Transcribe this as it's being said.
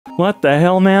What the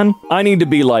hell, man? I need to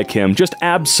be like him, just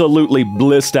absolutely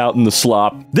blissed out in the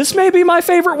slop. This may be my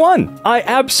favorite one. I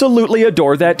absolutely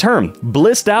adore that term.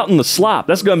 Blissed out in the slop.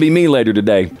 That's gonna be me later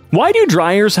today. Why do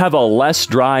dryers have a less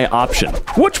dry option?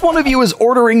 Which one of you is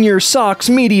ordering your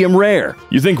socks medium rare?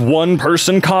 You think one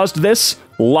person caused this?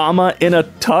 Llama in a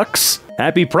tux?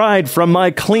 Happy Pride from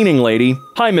my cleaning lady.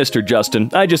 Hi, Mr.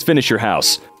 Justin. I just finished your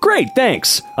house. Great,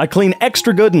 thanks. I clean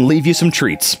extra good and leave you some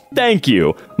treats. Thank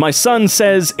you. My son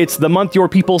says it's the month your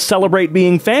people celebrate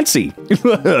being fancy.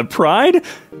 Pride?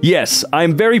 Yes,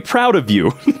 I'm very proud of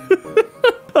you.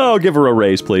 Oh, give her a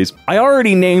raise, please. I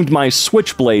already named my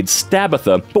switchblade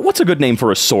Stabitha, but what's a good name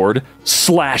for a sword?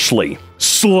 Slashly.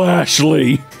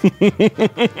 Slashly.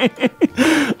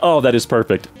 Oh, that is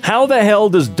perfect. How the hell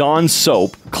does Dawn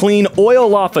soap clean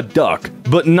oil off a duck,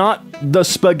 but not the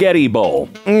spaghetti bowl?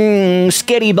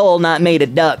 Skitty bowl not made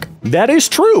of duck. That is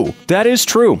true. That is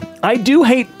true. I do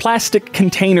hate plastic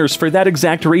containers for that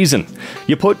exact reason.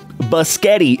 You put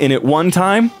biscotti in it one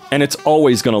time, and it's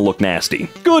always gonna look nasty.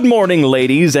 Good morning,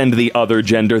 ladies and the other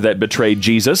gender that betrayed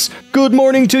Jesus. Good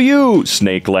morning to you,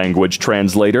 snake language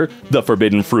translator, the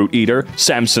forbidden fruit eater,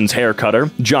 Samson's hair cutter,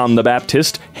 John the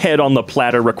Baptist, head on the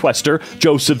platter requester,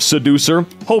 Joseph seducer.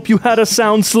 Hope you had a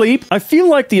sound sleep. I feel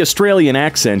like the Australian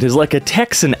accent is like a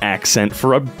Texan accent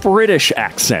for a British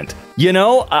accent. You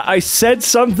know, I said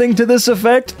something to this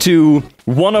effect to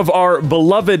one of our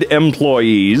beloved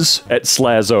employees at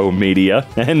Slazo Media,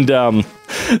 and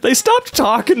they stopped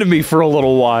talking to me for a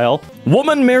little while.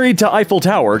 Woman married to Eiffel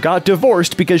Tower got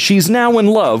divorced because she's now in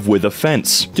love with a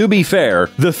fence. To be fair,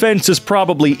 the fence is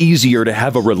probably easier to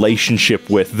have a relationship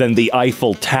with than the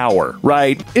Eiffel Tower,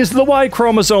 right? Is the Y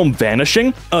chromosome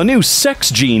vanishing? A new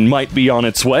sex gene might be on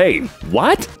its way.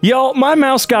 What? Y'all, my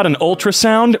mouse got an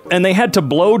ultrasound, and they had to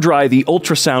blow dry the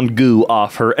ultrasound goo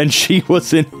off her, and she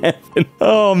was in heaven.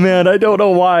 Oh man, I don't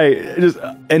know why. Just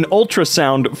an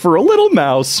ultrasound for a little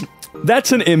mouse.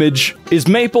 That's an image. Is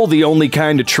maple the only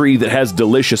kind of tree that has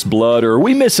delicious blood, or are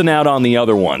we missing out on the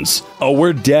other ones? Oh,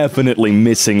 we're definitely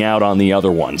missing out on the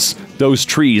other ones. Those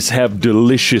trees have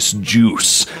delicious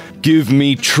juice. Give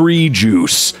me tree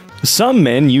juice. Some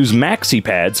men use maxi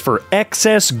pads for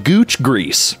excess gooch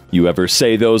grease. You ever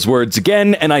say those words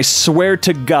again, and I swear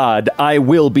to God, I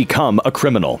will become a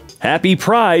criminal. Happy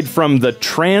Pride from the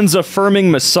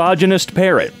trans-affirming misogynist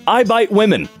parrot. I bite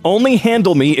women. Only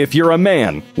handle me if you're a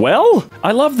man. Well,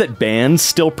 I love that bands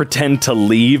still pretend to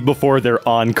leave before their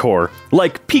encore.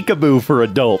 Like Peekaboo for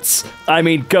adults. I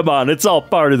mean, come on, it's all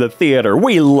part of the theater.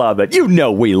 We love it. You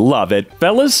know we love it.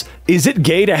 Fellas, is it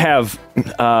gay to have,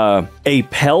 a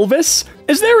pelvis?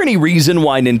 Is there any reason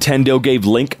why Nintendo gave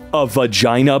Link a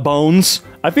vagina bones?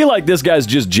 I feel like this guy's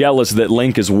just jealous that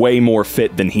Link is way more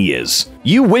fit than he is.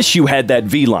 You wish you had that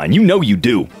V-line, you know you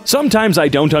do. Sometimes I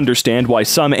don't understand why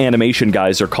some animation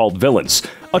guys are called villains.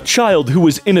 A child who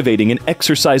was innovating and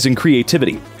exercising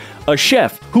creativity. A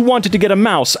chef who wanted to get a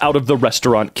mouse out of the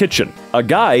restaurant kitchen. A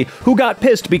guy who got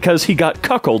pissed because he got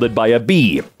cuckolded by a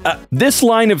bee. This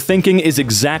line of thinking is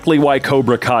exactly why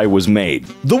Cobra Kai was made.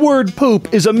 The word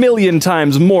poop is 1,000,000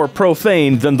 times more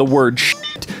profane than the word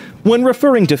shit. When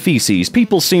referring to feces,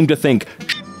 people seem to think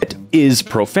shit is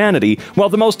profanity, while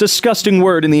the most disgusting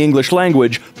word in the English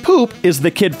language, poop, is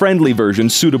the kid-friendly version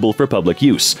suitable for public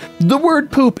use. The word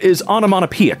poop is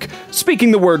onomatopoeic.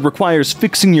 Speaking the word requires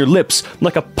fixing your lips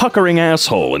like a puckering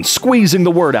asshole and squeezing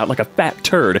the word out like a fat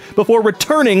turd before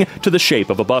returning to the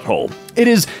shape of a butthole. It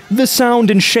is the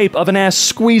sound and shape of an ass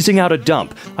squeezing out a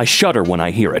dump. I shudder when I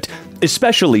hear it,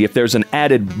 especially if there's an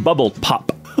added bubble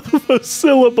pop of a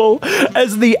syllable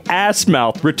as the ass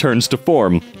mouth returns to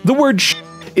form. The word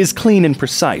is clean and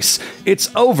precise. It's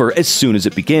over as soon as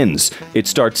it begins. It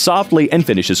starts softly and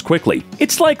finishes quickly.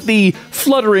 It's like the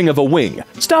fluttering of a wing.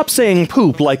 Stop saying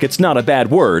poop like it's not a bad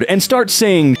word and start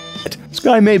saying shit. This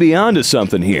guy may be onto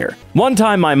something here. One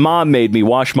time my mom made me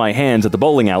wash my hands at the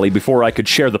bowling alley before I could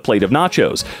share the plate of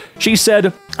nachos. She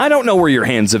said, "I don't know where your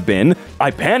hands have been."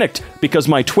 I panicked because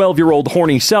my 12-year-old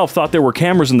horny self thought there were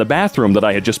cameras in the bathroom that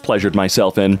I had just pleasured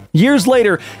myself in. Years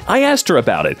later, I asked her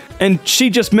about it, and she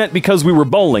just meant because we were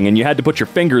bowling and you had to put your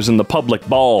fingers in the public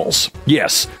balls.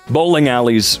 Yes, bowling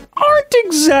alleys aren't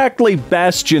exactly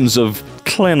bastions of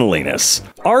cleanliness.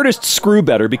 Artists screw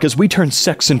better because we turn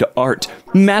sex into art.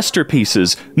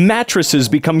 Masterpieces. Mattresses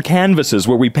become canvases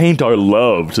where we paint our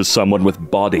love to someone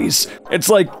with bodies. It's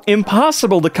like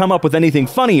impossible to come up with anything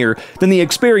funnier than the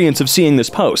experience of seeing this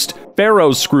post.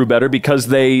 Pharaohs screw better because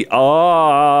they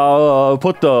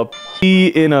put the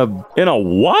in a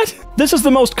what? This is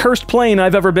the most cursed plane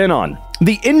I've ever been on.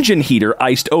 The engine heater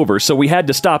iced over, so we had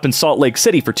to stop in Salt Lake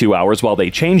City for 2 hours while they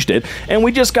changed it, and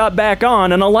we just got back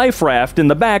on, and a life raft in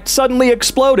the back suddenly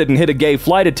exploded and hit a gay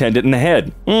flight attendant in the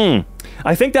head.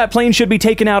 I think that plane should be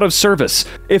taken out of service.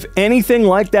 If anything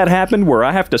like that happened where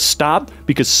I have to stop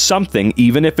because something,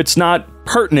 even if it's not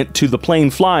pertinent to the plane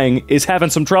flying, is having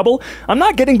some trouble, I'm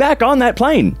not getting back on that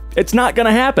plane. It's not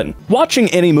gonna happen. Watching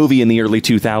any movie in the early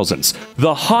 2000s,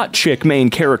 the hot chick main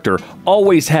character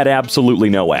always had absolutely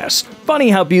no ass. Funny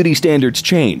how beauty standards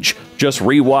change. Just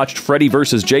rewatched Freddy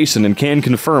vs. Jason and can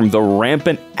confirm the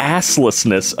rampant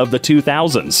asslessness of the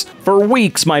 2000s. For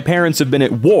weeks, my parents have been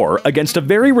at war against a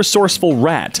very resourceful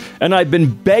rat, and I've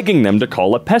been begging them to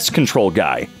call a pest control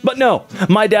guy. But no,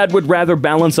 my dad would rather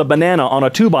balance a banana on a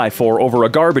 2x4 over a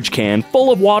garbage can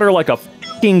full of water like a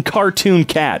f***ing cartoon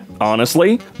cat.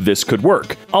 Honestly, this could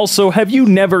work. Also, have you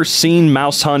never seen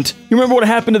Mouse Hunt? You remember what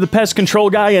happened to the pest control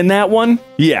guy in that one?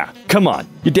 Yeah, come on.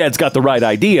 Your dad's got the right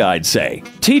idea, I'd say.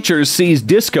 Teachers seized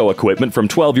disco equipment from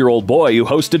 12-year-old boy who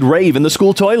hosted rave in the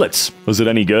school toilets. Was it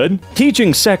any good?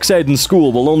 Teaching sex ed in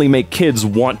school will only make kids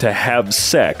want to have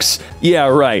sex. Yeah,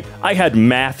 right. I had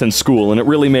math in school and it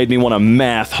really made me want to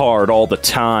math hard all the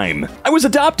time. I was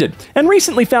adopted and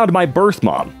recently found my birth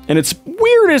mom, and it's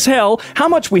weird as hell how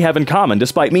much we have in common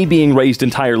despite me being raised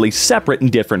entirely separate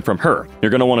and different from her.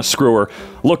 You're gonna want to screw her.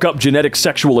 Look up genetic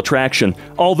sexual attraction.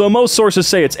 Although most sources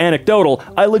say it's anecdotal,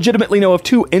 I legitimately know of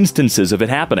 2 instances of it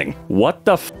happening. What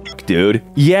the f***, dude?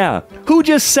 Yeah. Who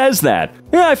just says that?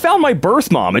 Yeah, I found my birth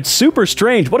mom. It's super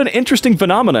strange. What an interesting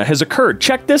phenomena has occurred.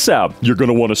 Check this out. You're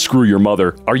gonna want to screw your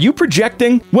mother. Are you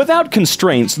projecting? Without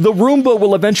constraints, the Roomba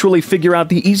will eventually figure out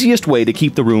the easiest way to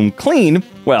keep the room clean,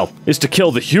 well, is to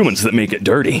kill the humans that make it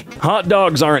dirty. Hot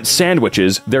dogs aren't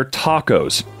sandwiches, they're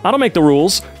tacos. I don't make the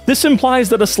rules. This implies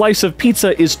that a slice of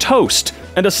pizza is toast,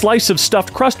 and a slice of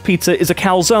stuffed crust pizza is a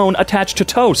calzone attached to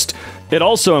toast. It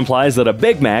also implies that a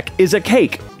Big Mac is a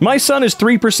cake. My son is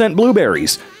 3%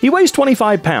 blueberries. He weighs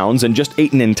 25 pounds and just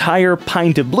ate an entire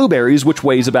pint of blueberries, which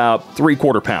weighs about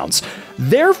 3/4 pounds.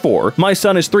 Therefore, my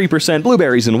son is 3%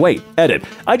 blueberries in weight. Edit.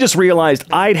 I just realized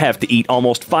I'd have to eat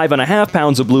almost 5.5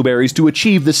 pounds of blueberries to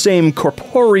achieve the same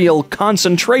corporeal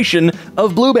concentration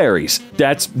of blueberries.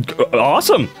 That's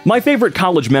awesome. My favorite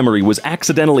college memory was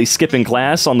accidentally skipping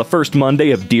class on the first Monday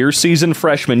of deer season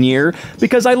freshman year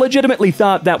because I legitimately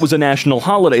thought that was a national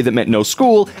holiday that meant no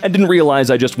school and didn't realize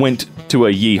I just went to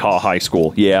a yeehaw high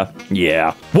school. Yeah.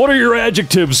 What are your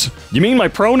adjectives? You mean my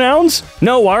pronouns?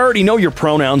 No, I already know your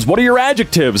pronouns. What are your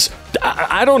adjectives?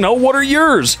 I don't know. What are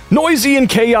yours? Noisy and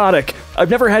chaotic. I've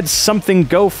never had something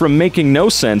go from making no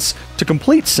sense to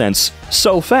complete sense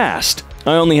so fast.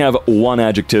 I only have one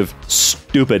adjective.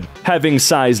 Stupid. Having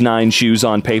size 9 shoes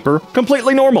on paper.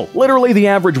 Completely normal. Literally the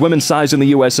average women's size in the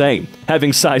USA.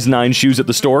 Having size 9 shoes at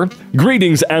the store.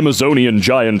 Greetings, Amazonian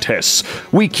giantess.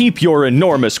 We keep your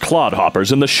enormous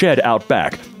clodhoppers in the shed out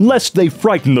back, lest they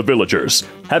frighten the villagers.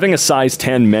 Having a size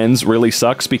 10 men's really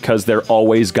sucks because they're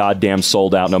always goddamn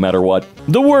sold out no matter what.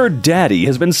 The word daddy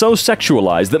has been so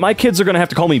sexualized that my kids are gonna have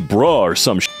to call me bruh or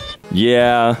some shit.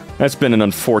 Yeah, that's been an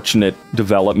unfortunate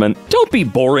development. Don't be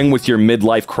boring with your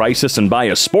midlife crisis and buy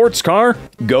a sports car.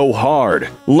 Go hard.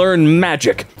 Learn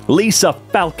magic. Lease a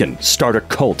falcon. Start a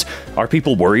cult. Are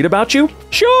people worried about you?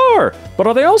 Sure. But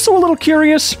are they also a little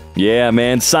curious? Yeah,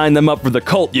 man, sign them up for the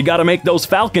cult. You gotta make those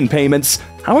falcon payments.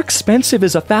 How expensive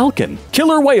is a falcon?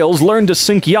 Killer whales learn to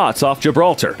sink yachts off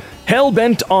Gibraltar.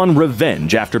 Hell-bent on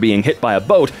revenge after being hit by a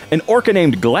boat, an orca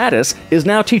named Gladys is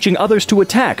now teaching others to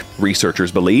attack,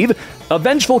 researchers believe. A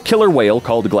vengeful killer whale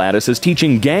called Gladys is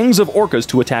teaching gangs of orcas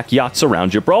to attack yachts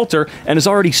around Gibraltar and has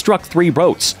already struck 3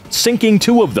 boats, sinking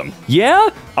 2 of them. Yeah?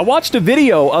 I watched a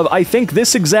video of, I think,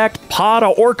 this exact pod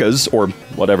of orcas, or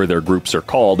whatever their groups are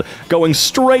called, going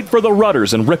straight for the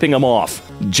rudders and ripping them off.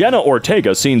 Jenna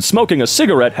Ortega, seen smoking a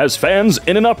cigarette, has fans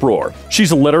in an uproar.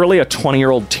 She's literally a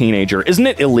 20-year-old teenager. Isn't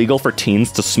it illegal for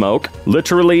teens to smoke?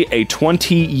 Literally a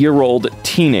 20-year-old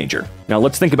teenager. Now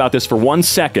let's think about this for 1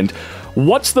 second.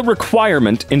 What's the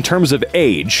requirement in terms of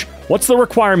age? What's the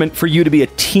requirement for you to be a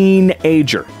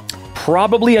teenager?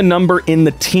 Probably a number in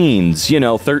the teens,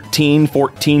 13,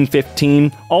 14,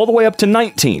 15, all the way up to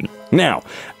 19. Now,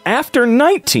 After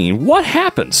 19, what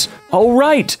happens? Oh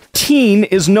right, teen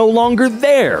is no longer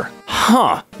there.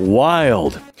 Huh,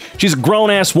 wild. She's a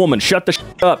grown-ass woman, shut the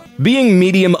up. Being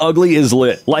medium ugly is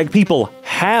lit. Like, people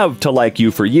have to like you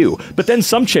for you, but then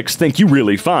some chicks think you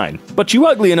really fine. But you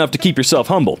ugly enough to keep yourself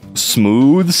humble.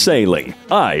 Smooth sailing.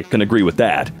 I can agree with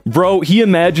that. Bro, he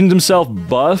imagined himself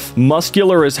buff,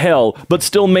 muscular as hell, but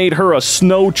still made her a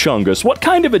snow chungus. What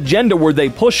kind of agenda were they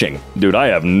pushing? Dude, I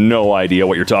have no idea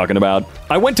what you're talking about.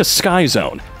 I went to Sky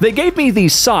Zone. They gave me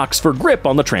these socks for grip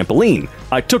on the trampoline.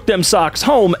 I took them socks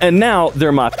home, and now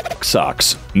they're my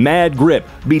socks. Mad grip.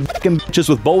 Be bitches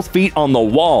with both feet on the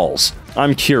walls.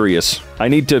 I'm curious.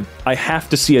 I have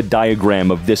to see a diagram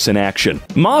of this in action.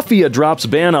 Mafia drops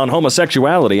ban on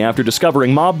homosexuality after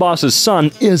discovering mob boss's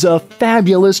son is a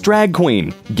fabulous drag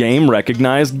queen. Game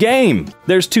recognized game.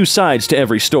 There's two sides to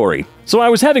every story. So I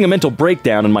was having a mental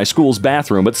breakdown in my school's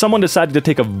bathroom, but someone decided to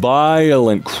take a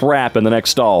violent crap in the next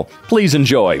stall. Please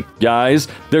enjoy. Guys,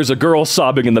 there's a girl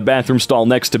sobbing in the bathroom stall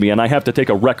next to me, and I have to take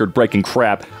a record-breaking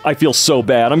crap. I feel so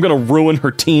bad. I'm gonna ruin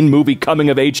her teen movie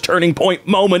coming-of-age turning point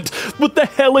moment. What the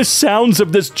hell is sounds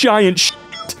of this giant shit?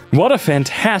 What a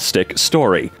fantastic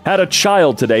story. Had a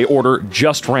child today order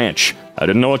Just Ranch. I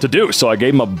didn't know what to do, so I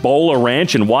gave him a bowl of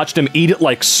ranch and watched him eat it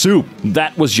like soup.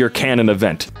 That was your canon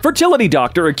event. Fertility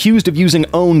doctor accused of using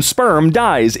own sperm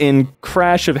dies in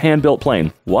crash of hand-built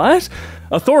plane. What?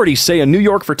 Authorities say a New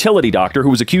York fertility doctor who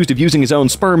was accused of using his own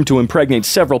sperm to impregnate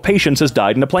several patients has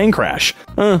died in a plane crash.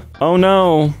 Oh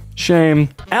no. Shame.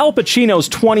 Al Pacino's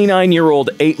 29-year-old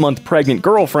 8-month pregnant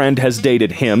girlfriend has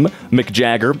dated him, Mick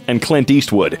Jagger, and Clint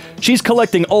Eastwood. She's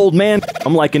collecting old man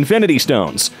like Infinity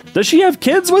Stones. Does she have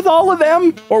kids with all of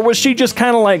them? Or was she just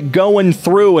kind of like going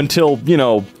through until, you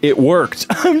know, it worked?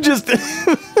 I'm just...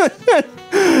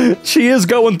 She is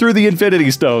going through the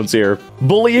Infinity Stones here.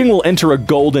 Bullying will enter a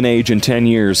golden age in 10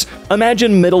 years.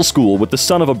 Imagine middle school with the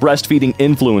son of a breastfeeding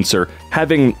influencer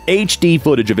having HD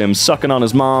footage of him sucking on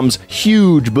his mom's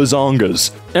huge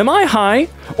bazongas. Am I high?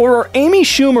 Or are Amy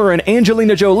Schumer and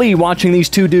Angelina Jolie watching these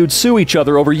two dudes sue each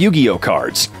other over Yu-Gi-Oh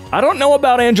cards? I don't know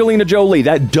about Angelina Jolie.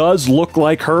 That does look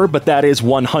like her, but that is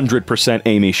 100%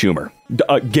 Amy Schumer.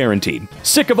 Guaranteed.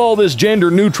 Sick of all this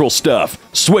gender-neutral stuff.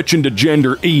 Switching to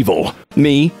gender evil.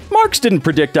 Me? Marx didn't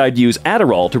predict I'd use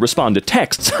Adderall to respond to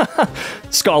texts.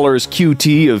 Scholars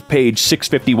QT of page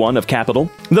 651 of Capital.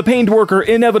 The pained worker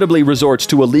inevitably resorts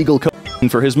to illegal cocaine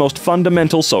for his most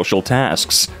fundamental social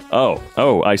tasks. Oh,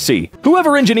 I see.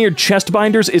 Whoever engineered chest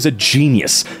binders is a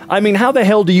genius. I mean, how the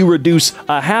hell do you reduce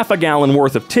a half a gallon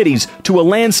worth of titties to a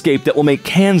landscape that will make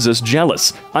Kansas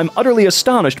jealous? I'm utterly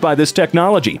astonished by this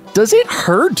technology. Does it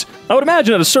hurt? I would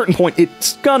imagine at a certain point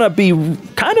it's gonna be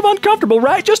kind of uncomfortable,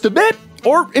 right? Just a bit?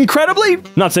 Or incredibly?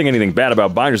 Not saying anything bad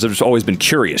about binders, I've just always been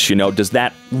curious, you know, does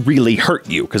that really hurt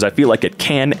you? Because I feel like it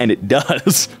can, and it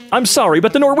does. I'm sorry,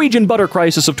 but the Norwegian butter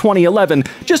crisis of 2011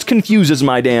 just confuses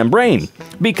my damn brain.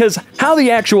 Because how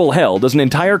the actual hell does an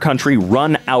entire country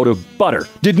run out of butter?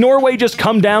 Did Norway just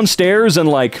come downstairs and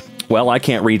like, well, I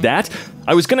can't read that.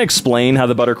 I was gonna explain how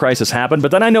the butter crisis happened, but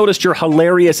then I noticed your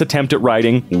hilarious attempt at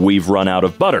writing, "We've run out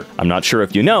of butter." I'm not sure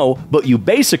if you know, but you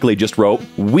basically just wrote,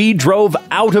 "We drove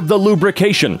out of the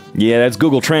lubrication." Yeah, that's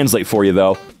Google Translate for you,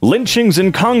 though. Lynchings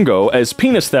in Congo as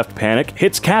penis theft panic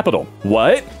hits capital.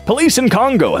 What? Police in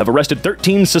Congo have arrested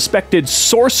 13 suspected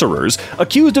sorcerers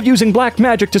accused of using black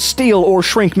magic to steal or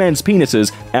shrink men's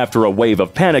penises after a wave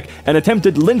of panic and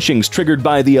attempted lynchings triggered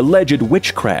by the alleged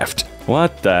witchcraft.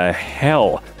 What the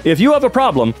hell? If you have a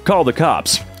problem, call the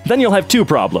cops. Then you'll have two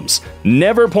problems.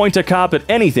 Never point a cop at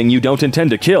anything you don't intend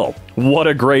to kill. What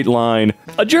a great line.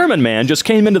 A German man just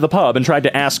came into the pub and tried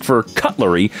to ask for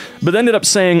cutlery, but ended up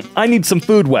saying, "I need some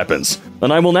food weapons,"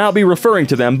 and I will now be referring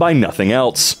to them by nothing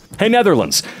else. Hey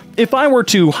Netherlands, if I were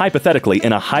to, hypothetically,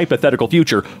 in a hypothetical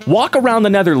future, walk around the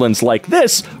Netherlands like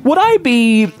this, would I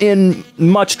be in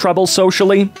much trouble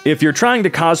socially? If you're trying to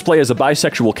cosplay as a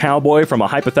bisexual cowboy from a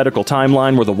hypothetical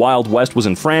timeline where the Wild West was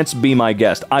in France, be my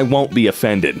guest. I won't be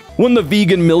offended. When the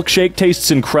vegan milkshake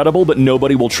tastes incredible but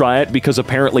nobody will try it because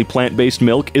apparently plant-based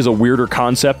milk is a weirder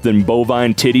concept than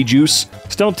bovine titty juice,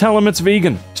 just don't tell them it's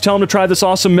vegan. Just tell them to try this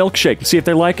awesome milkshake and see if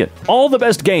they like it. All the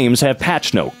best games have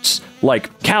patch notes.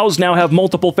 Like, cows now have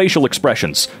multiple facial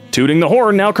expressions. Tooting the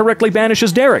horn now correctly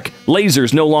banishes Derek.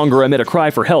 Lasers no longer emit a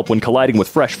cry for help when colliding with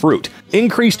fresh fruit.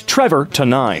 Increased Trevor to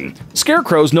 9.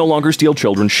 Scarecrows no longer steal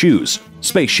children's shoes.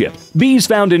 Spaceship. Bees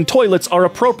found in toilets are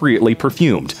appropriately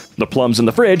perfumed. The plums in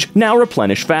the fridge now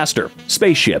replenish faster.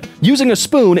 Spaceship. Using a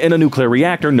spoon in a nuclear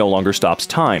reactor no longer stops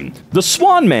time. The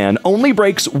Swan Man only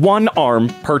breaks one arm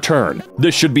per turn.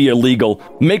 This should be illegal.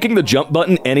 Making the jump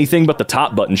button anything but the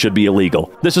top button should be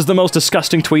illegal. This is the most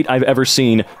disgusting tweet I've ever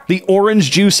seen. The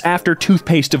orange juice after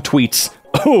toothpaste of tweets.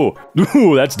 Oh,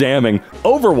 that's damning.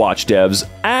 Overwatch devs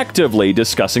actively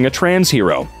discussing a trans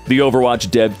hero. The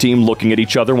Overwatch dev team looking at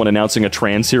each other when announcing a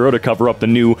trans hero to cover up the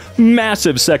new,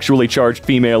 massive sexually charged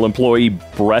female employee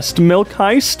breast milk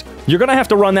heist? You're gonna have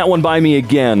to run that one by me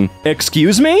again.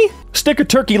 Excuse me? Stick a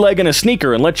turkey leg in a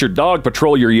sneaker and let your dog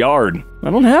patrol your yard. I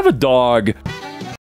don't have a dog.